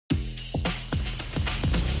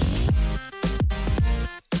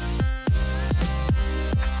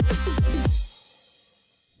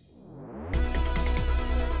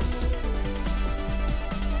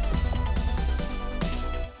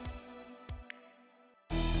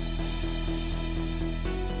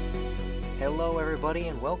Hello everybody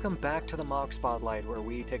and welcome back to the MoC Spotlight, where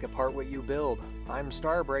we take apart what you build. I'm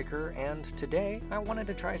Starbreaker, and today I wanted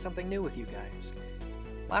to try something new with you guys.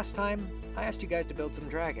 Last time, I asked you guys to build some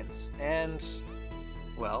dragons, and,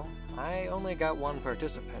 well, I only got one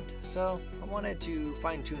participant, so I wanted to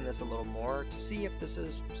fine-tune this a little more to see if this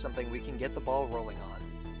is something we can get the ball rolling on.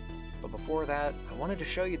 But before that, I wanted to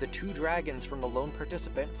show you the 2 dragons from the lone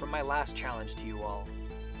participant from my last challenge to you all.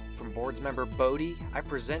 From board's member Bodi, I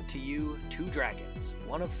present to you 2 dragons,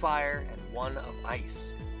 one of fire and one of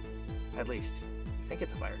ice. At least, I think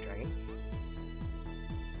it's a fire dragon.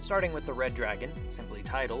 Starting with the red dragon, simply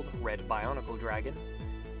titled Red Bionicle Dragon,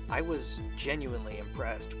 I was genuinely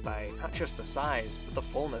impressed by not just the size, but the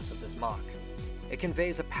fullness of this MoC. It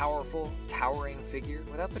conveys a powerful, towering figure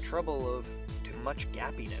without the trouble of too much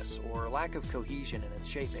gappiness or lack of cohesion in its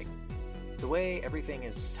shaping. The way everything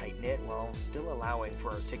is tight-knit while still allowing for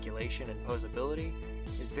articulation and posability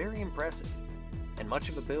is very impressive, and much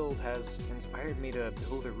of the build has inspired me to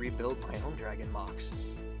build or rebuild my own dragon MoCs.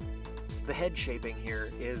 The head shaping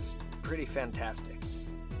here is pretty fantastic.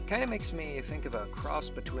 It kinda makes me think of a cross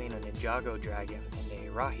between a Ninjago dragon and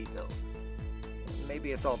a Rahi build.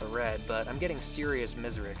 Maybe it's all the red, but I'm getting serious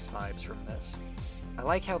Miserix vibes from this. I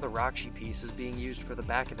like how the Rakshi piece is being used for the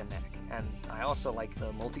back of the neck, and I also like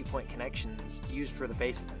the multi-point connections used for the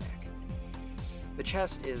base of the neck. The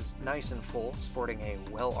chest is nice and full, sporting a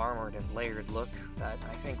well-armored and layered look that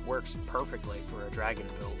I think works perfectly for a dragon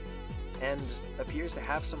build, and appears to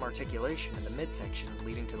have some articulation in the midsection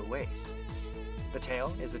leading to the waist. The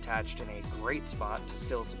tail is attached in a great spot to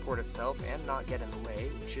still support itself and not get in the way,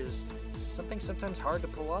 which is something sometimes hard to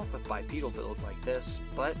pull off with bipedal builds like this,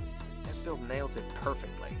 but this build nails it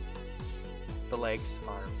perfectly. The legs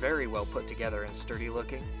are very well put together and sturdy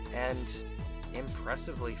looking, and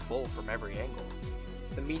impressively full from every angle.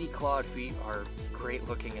 The meaty clawed feet are great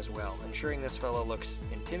looking as well, ensuring this fellow looks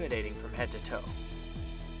intimidating from head to toe.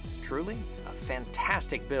 Truly, a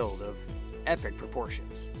fantastic build of epic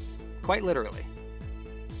proportions. Quite literally.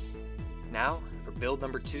 Now, for build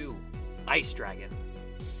number 2, Ice Dragon.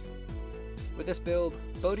 With this build,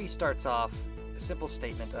 Bodi starts off with a simple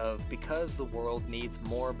statement of because the world needs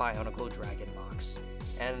more Bionicle Dragon MoCs.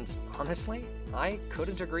 And honestly, I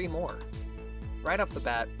couldn't agree more. Right off the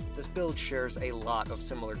bat, this build shares a lot of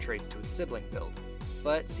similar traits to its sibling build,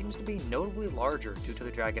 but seems to be notably larger due to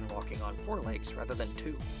the dragon walking on 4 legs rather than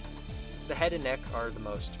 2. The head and neck are the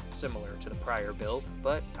most similar to the prior build,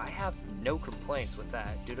 but I have no complaints with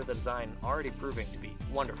that due to the design already proving to be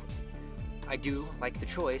wonderful. I do like the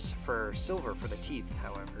choice for silver for the teeth,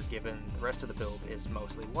 however, given the rest of the build is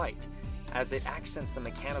mostly white, as it accents the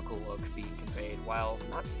mechanical look being conveyed while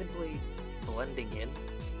not simply blending in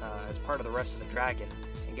as part of the rest of the dragon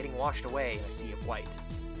and getting washed away in a sea of white.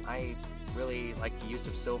 I really like the use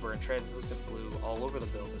of silver and translucent blue all over the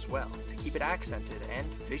build as well, to keep it accented and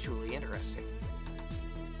visually interesting.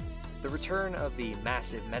 The return of the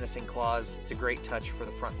massive menacing claws is a great touch for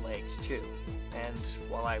the front legs too, and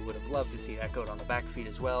while I would have loved to see it echoed on the back feet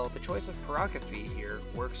as well, the choice of Paraka feet here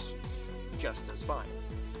works just as fine.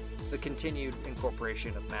 The continued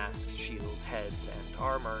incorporation of masks, shields, heads, and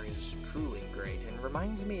armor is truly great, and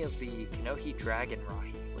reminds me of the Kanohi Dragon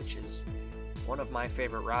Rahi, which is one of my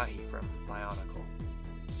favorite Rahi from Bionicle.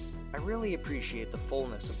 I really appreciate the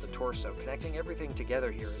fullness of the torso connecting everything together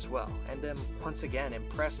here as well, and am once again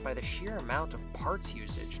impressed by the sheer amount of parts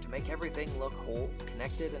usage to make everything look whole,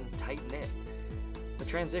 connected, and tight-knit. The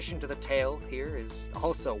transition to the tail here is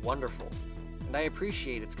also wonderful, and I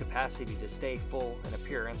appreciate its capacity to stay full in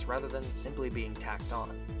appearance rather than simply being tacked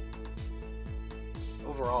on.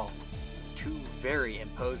 Overall, 2 very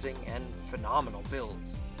imposing and phenomenal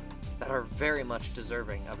builds that are very much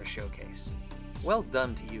deserving of a showcase. Well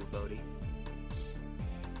done to you, Bodi.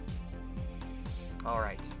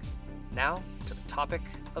 Alright, now to the topic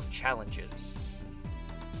of challenges.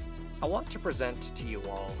 I want to present to you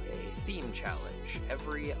all a theme challenge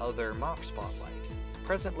every other MoC Spotlight.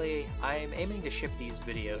 Presently, I'm aiming to ship these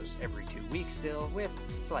videos every 2 weeks still, with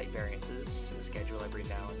slight variances to the schedule every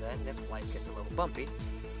now and then if life gets a little bumpy.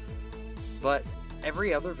 But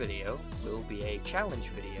every other video will be a challenge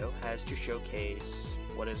video as to showcase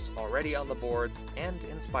what is already on the boards and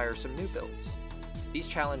inspire some new builds. These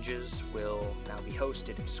challenges will now be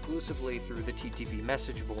hosted exclusively through the TTV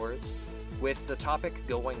message boards, with the topic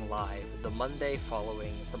going live the Monday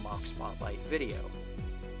following the MoC Spotlight video,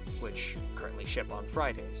 which currently ship on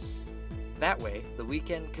Fridays. That way, the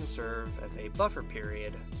weekend can serve as a buffer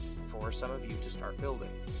period for some of you to start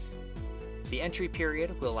building. The entry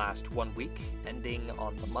period will last 1 week, ending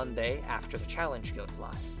on the Monday after the challenge goes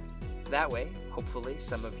live. That way, hopefully,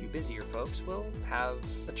 some of you busier folks will have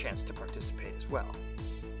a chance to participate as well.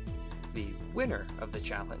 The winner of the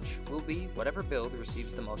challenge will be whatever build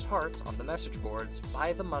receives the most hearts on the message boards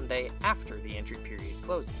by the Monday after the entry period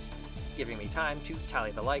closes, giving me time to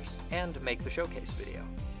tally the likes and make the showcase video.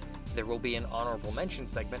 There will be an honorable mention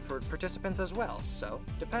segment for participants as well, so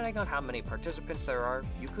depending on how many participants there are,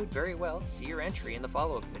 you could very well see your entry in the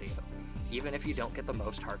follow-up video, even if you don't get the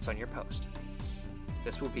most hearts on your post.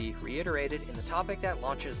 This will be reiterated in the topic that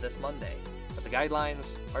launches this Monday, but the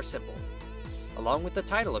guidelines are simple. Along with the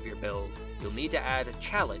title of your build, you'll need to add a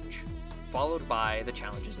challenge, followed by the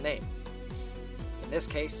challenge's name. In this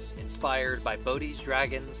case, inspired by Bodi's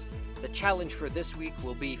dragons, the challenge for this week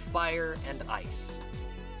will be Fire and Ice.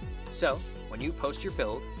 So, when you post your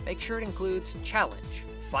build, make sure it includes Challenge,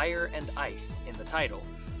 Fire and Ice in the title,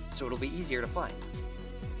 so it'll be easier to find.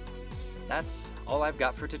 That's all I've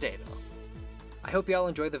got for today though. I hope y'all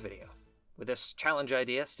enjoyed the video. With this challenge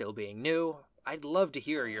idea still being new, I'd love to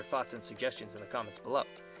hear your thoughts and suggestions in the comments below.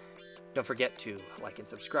 Don't forget to like and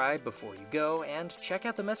subscribe before you go, and check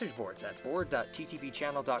out the message boards at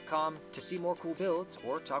board.ttvchannel.com to see more cool builds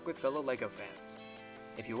or talk with fellow LEGO fans.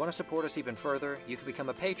 If you want to support us even further, you can become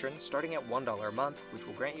a patron starting at $1 a month, which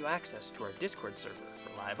will grant you access to our Discord server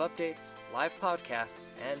for live updates, live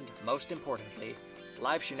podcasts, and, most importantly,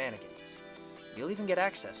 live shenanigans. You'll even get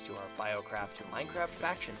access to our Biocraft Minecraft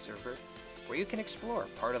faction server, where you can explore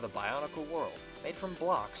part of the Bionicle world, made from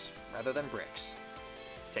blocks rather than bricks.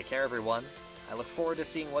 Take care everyone, I look forward to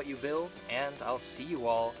seeing what you build, and I'll see you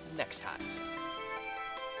all next time.